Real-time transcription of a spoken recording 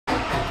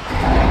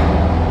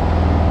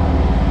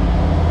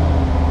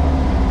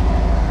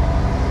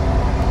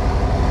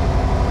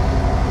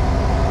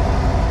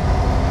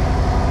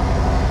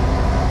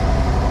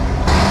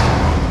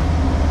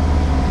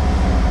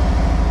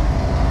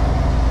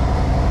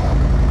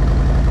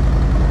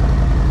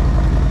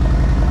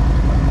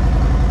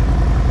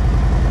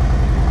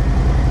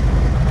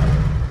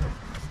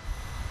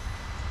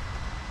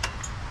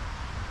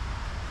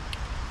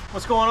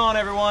going on,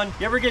 everyone?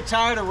 You ever get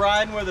tired of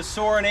riding with a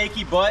sore and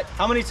achy butt?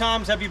 How many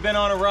times have you been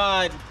on a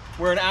ride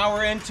where an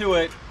hour into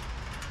it,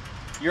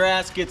 your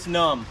ass gets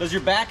numb? Does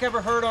your back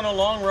ever hurt on a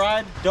long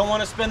ride? Don't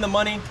want to spend the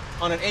money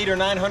on an $800 or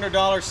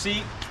 $900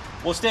 seat?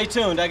 Well, stay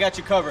tuned. I got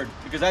you covered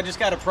because I just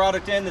got a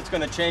product in that's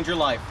going to change your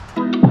life.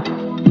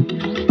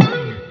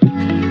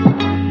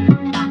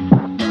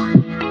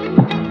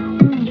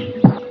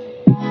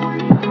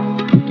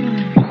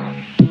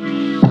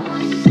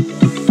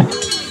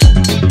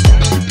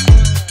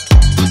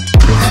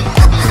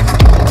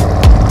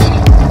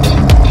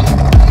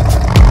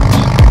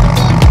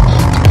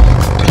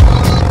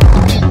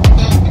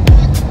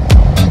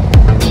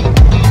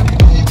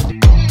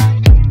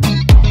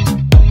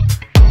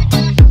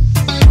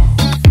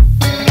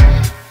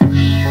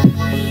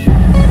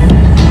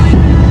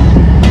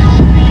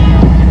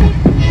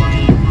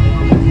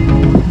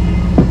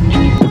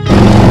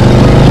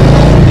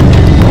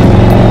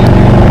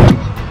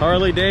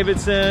 Harley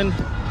Davidson.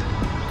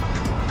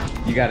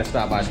 You got to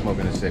stop by Smoke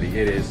in the City.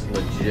 It is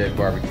legit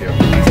barbecue.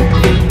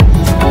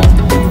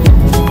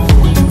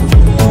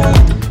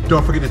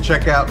 Don't forget to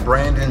check out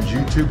Brandon's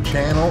YouTube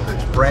channel.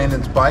 It's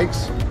Brandon's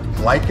Bikes.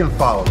 Like and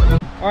follow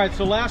it. All right,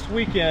 so last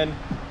weekend,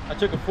 I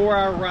took a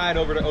 4-hour ride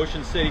over to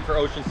Ocean City for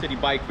Ocean City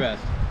BikeFest.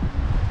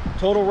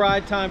 Total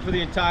ride time for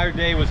the entire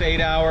day was 8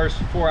 hours,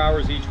 4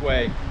 hours each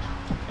way.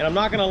 And I'm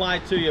not gonna lie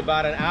to you,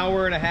 about an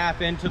hour and a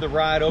half into the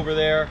ride over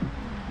there,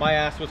 my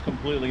ass was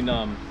completely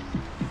numb.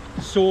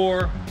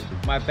 Sore,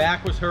 my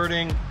back was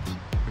hurting,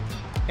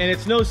 and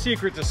it's no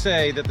secret to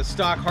say that the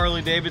stock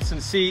Harley Davidson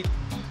seat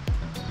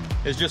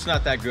is just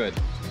not that good.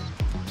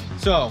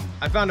 So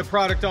I found a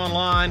product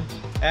online.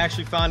 I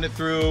actually found it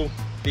through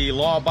the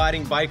Law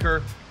Abiding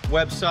Biker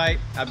website.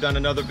 I've done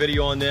another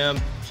video on them.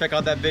 Check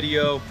out that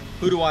video,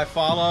 Who Do I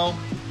Follow?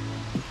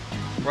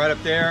 Right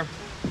up there.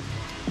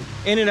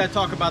 In it I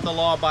talk about the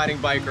Law Abiding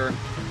Biker,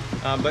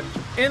 but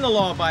in the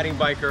Law Abiding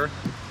Biker,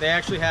 they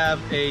actually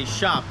have a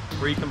shop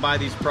where you can buy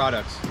these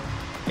products.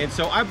 And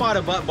so I bought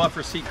a butt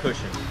buffer seat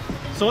cushion.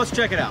 So let's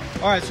check it out.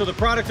 All right, so the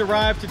product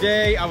arrived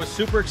today. I was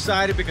super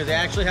excited because I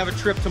actually have a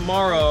trip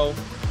tomorrow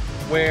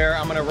where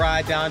I'm gonna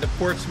ride down to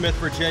Portsmouth,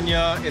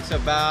 Virginia. It's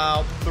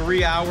about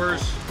 3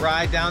 hours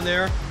ride down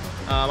there.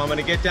 I'm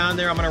gonna get down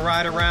there, I'm gonna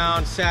ride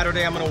around.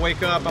 Saturday, I'm gonna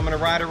wake up, I'm gonna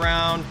ride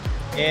around.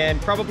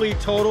 And probably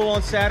total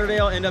on Saturday,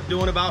 I'll end up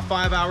doing about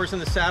 5 hours in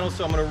the saddle.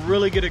 So I'm gonna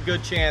really get a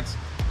good chance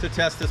to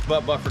test this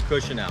butt buffer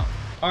cushion out.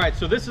 All right,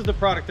 so this is the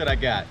product that I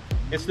got.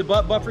 It's the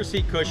butt buffer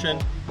seat cushion.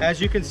 As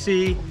you can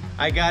see,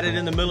 I got it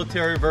in the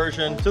military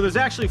version. So there's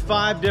actually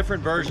 5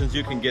 different versions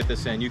you can get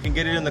this in. You can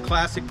get it in the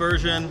classic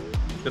version,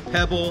 the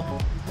pebble,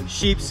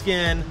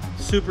 sheepskin,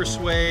 super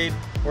suede,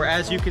 or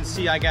as you can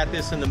see, I got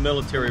this in the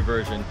military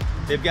version.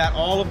 They've got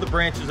all of the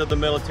branches of the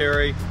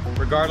military,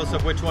 regardless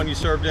of which one you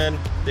served in,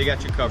 they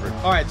got you covered.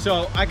 All right,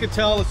 so I could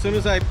tell as soon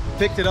as I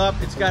picked it up,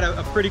 it's got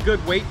a pretty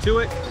good weight to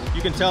it.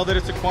 You can tell that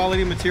it's a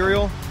quality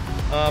material.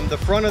 The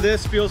front of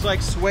this feels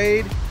like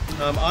suede.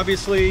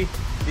 Obviously,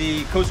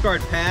 the Coast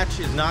Guard patch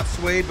is not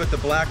suede, but the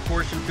black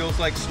portion feels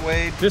like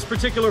suede. This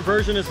particular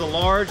version is the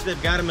large.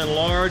 They've got them in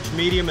large,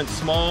 medium, and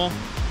small.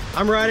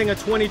 I'm riding a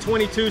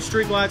 2022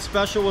 Street Glide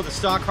Special with a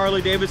stock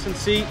Harley Davidson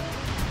seat,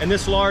 and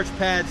this large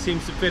pad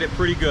seems to fit it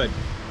pretty good.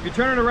 If you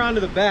turn it around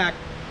to the back,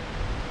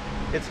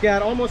 it's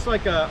got almost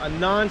like a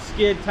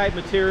non-skid type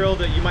material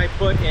that you might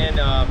put in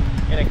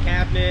a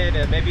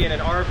cabinet, maybe in an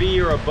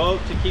RV or a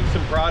boat to keep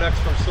some products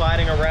from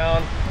sliding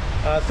around.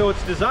 So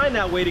it's designed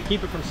that way to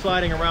keep it from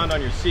sliding around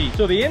on your seat.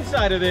 So the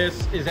inside of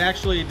this is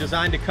actually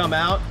designed to come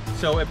out.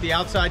 So if the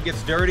outside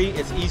gets dirty,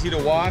 it's easy to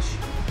wash.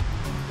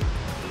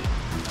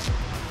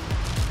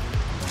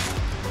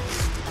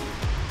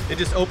 It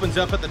just opens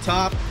up at the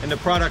top and the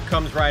product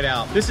comes right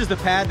out. This is the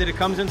pad that it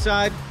comes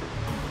inside.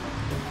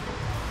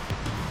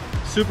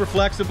 Super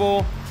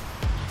flexible,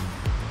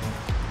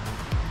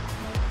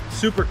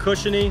 super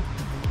cushiony,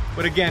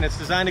 but again, it's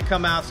designed to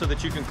come out so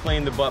that you can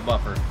clean the butt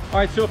buffer. All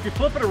right, so if you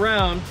flip it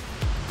around,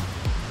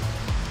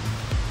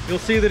 you'll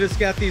see that it's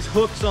got these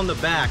hooks on the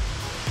back.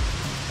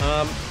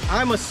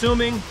 I'm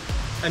assuming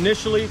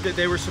initially that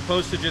they were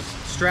supposed to just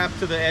strap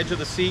to the edge of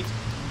the seat.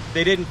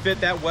 They didn't fit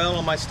that well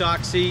on my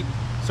stock seat.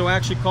 So I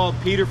actually called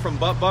Peter from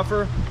Butt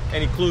Buffer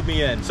and he clued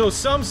me in. So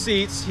some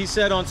seats, he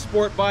said on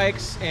sport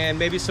bikes and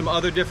maybe some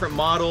other different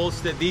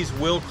models that these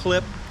will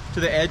clip to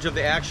the edge of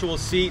the actual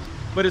seat,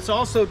 but it's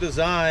also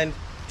designed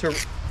to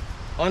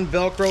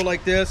unvelcro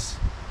like this,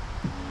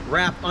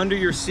 wrap under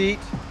your seat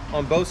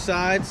on both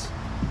sides,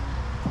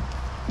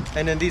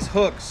 and then these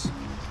hooks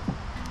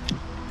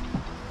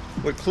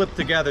would clip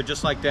together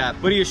just like that.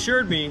 But he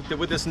assured me that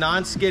with this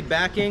non-skid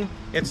backing,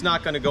 it's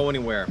not gonna go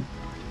anywhere.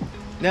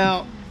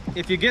 Now,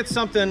 if you get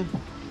something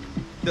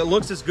that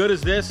looks as good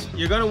as this,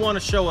 you're gonna wanna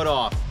show it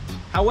off.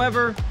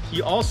 However,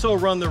 you also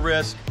run the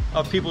risk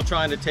of people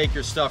trying to take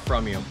your stuff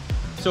from you.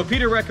 So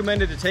Peter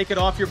recommended to take it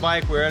off your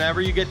bike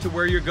whenever you get to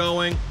where you're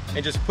going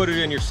and just put it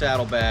in your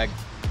saddlebag.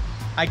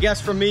 I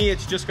guess for me,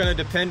 it's just gonna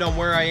depend on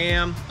where I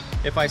am.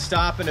 If I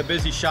stop in a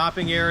busy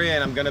shopping area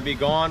and I'm gonna be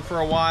gone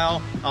for a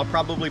while, I'll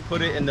probably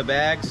put it in the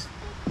bags.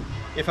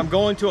 if I'm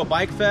going to a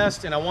bike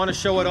fest and I want to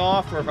show it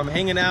off, or if I'm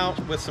hanging out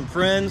with some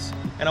friends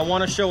and I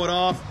want to show it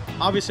off,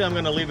 obviously I'm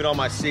going to leave it on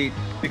my seat,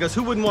 because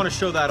who wouldn't want to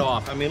show that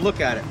off? I mean, look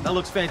at it. That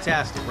looks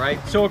fantastic, right?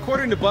 So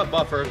according to Butt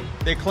Buffer,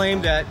 they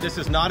claim that this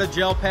is not a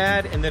gel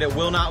pad and that it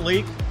will not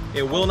leak,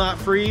 it will not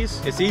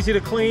freeze, it's easy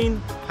to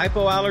clean,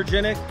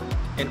 hypoallergenic,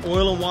 and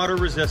oil and water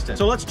resistant.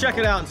 So let's check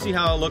it out and see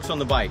how it looks on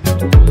the bike.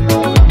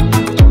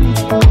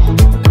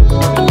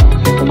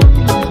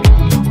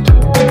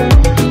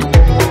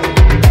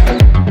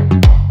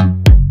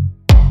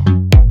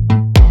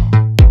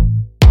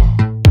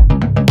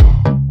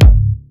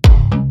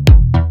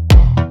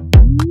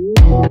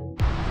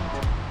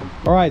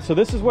 All right, so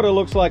this is what it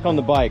looks like on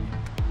the bike.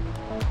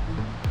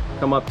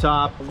 Come up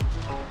top,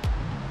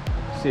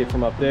 see it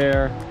from up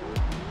there.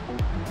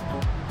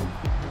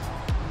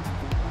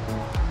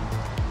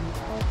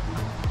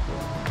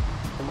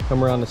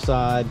 Come around the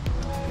side.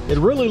 It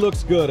really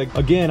looks good.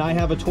 Again, I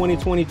have a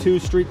 2022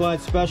 Street Glide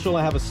Special.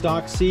 I have a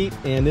stock seat,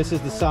 and this is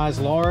the size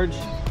large.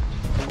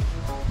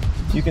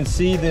 You can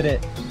see that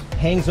it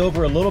hangs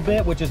over a little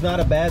bit, which is not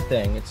a bad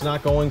thing. It's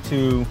not going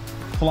to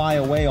fly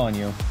away on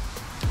you.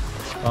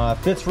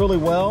 Fits really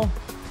well.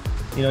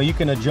 You know, you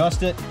can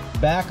adjust it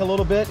back a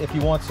little bit if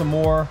you want some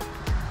more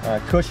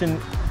cushion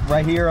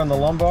right here on the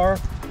lumbar.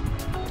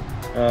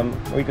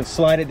 Or you can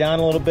slide it down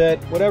a little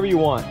bit, whatever you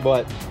want,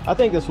 but I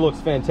think this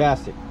looks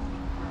fantastic.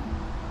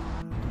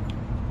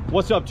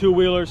 What's up,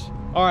 two-wheelers?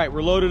 All right,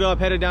 we're loaded up,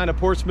 headed down to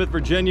Portsmouth,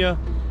 Virginia.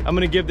 I'm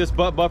gonna give this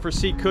Butt Buffer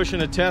seat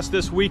cushion a test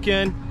this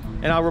weekend,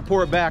 and I'll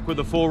report back with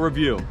a full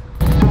review.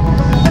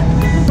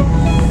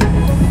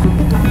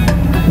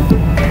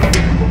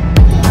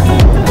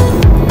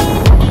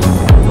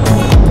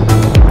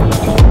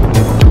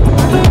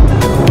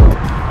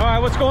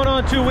 What's going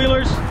on,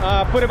 two-wheelers?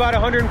 Put about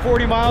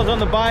 140 miles on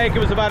the bike. It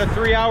was about a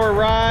 3-hour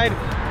ride,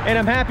 and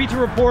I'm happy to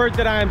report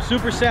that I am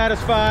super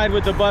satisfied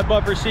with the Butt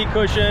Buffer seat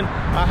cushion.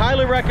 I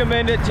highly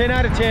recommend it, 10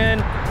 out of 10.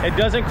 It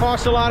doesn't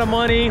cost a lot of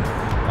money.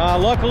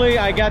 Luckily,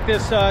 I got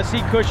this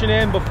seat cushion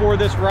in before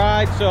this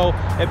ride, so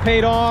it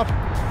paid off.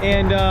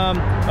 And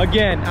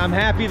again, I'm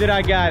happy that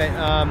I got it.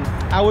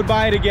 I would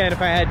buy it again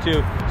if I had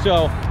to.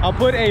 So I'll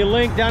put a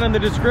link down in the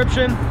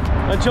description.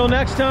 Until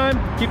next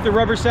time, keep the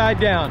rubber side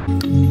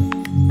down.